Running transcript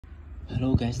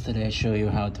Hello guys, today I show you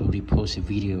how to repost a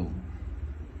video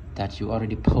that you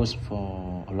already post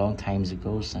for a long time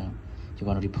ago. So you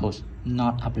want to repost,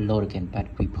 not upload again,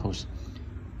 but repost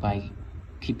by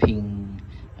keeping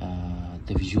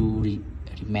the view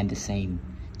remain the same,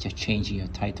 just changing your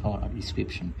title or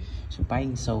description. So by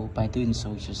doing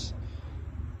so, just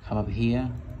come up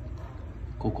here,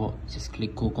 Google, just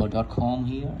click google.com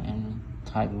here and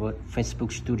type the word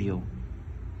Facebook Studio.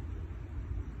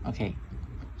 Okay,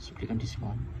 so click on this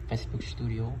one, Facebook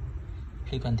Studio,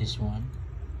 click on this one.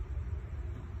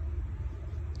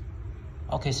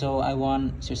 Okay, so I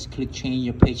want just click change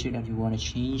your page that you want to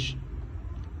change.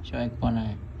 So I want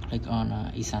to click on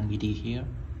Isan BD here,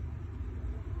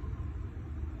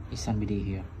 Isan BD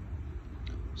here.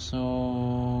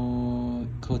 So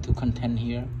go to content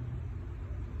here.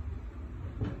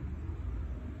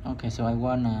 Okay, so I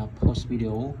want to post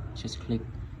video, just click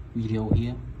video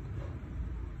here.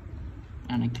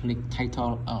 And I click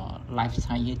title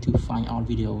lifestyle here to find all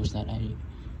videos that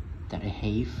I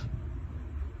have.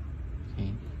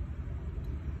 Okay.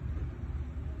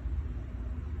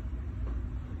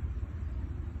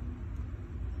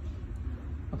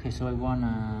 Okay, so I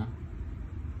wanna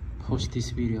post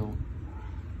this video.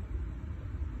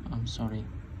 I'm sorry.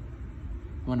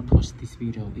 I wanna post this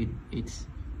video. It's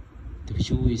the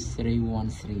view is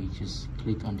 313. Just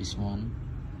click on this one.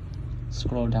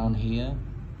 Scroll down here.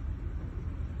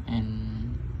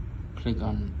 And click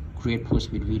on create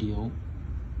post with video.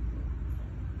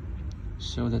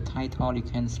 So the title, you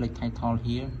can select title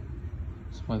here.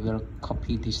 So I will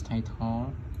copy this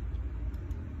title,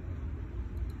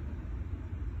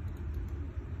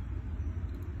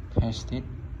 paste it.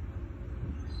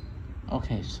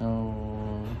 Okay,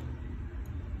 so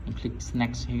you click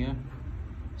next here.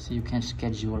 So you can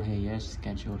schedule here. Yes,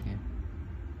 schedule here.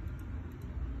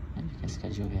 And you can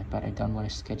schedule here, but I don't want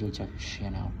to schedule, just share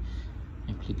now.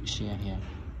 And click share here.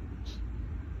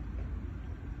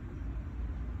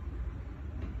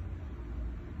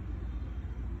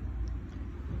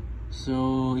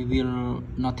 So it will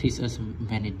notice us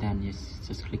when it's done. Yes,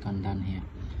 just click on done here.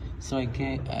 So I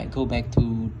go back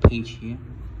to page here.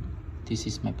 This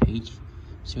is my page.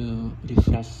 So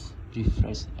refresh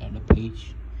the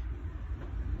page.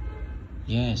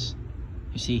 Yes,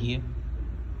 you see here.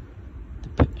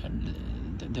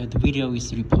 The video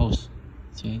is repost.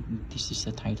 See, this is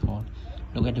the title.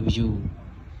 Look at the view.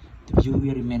 The view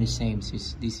will remain the same.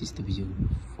 This is the view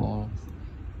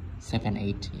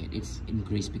 478. It's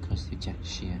increased because you just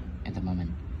share at the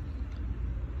moment.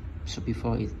 So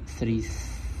before it's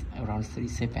around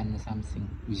 37 something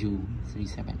view,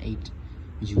 378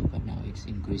 view, but now it's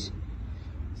increased.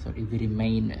 So it will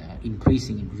remain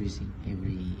increasing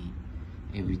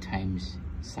every time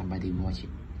somebody watch it.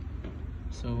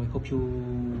 So I hope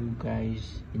you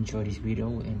guys enjoy this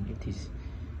video and it is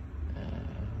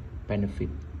benefit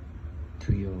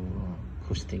to your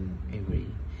posting every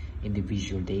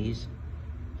individual days.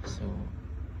 So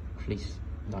please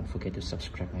don't forget to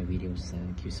subscribe my videos.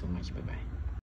 Thank you so much. Bye bye.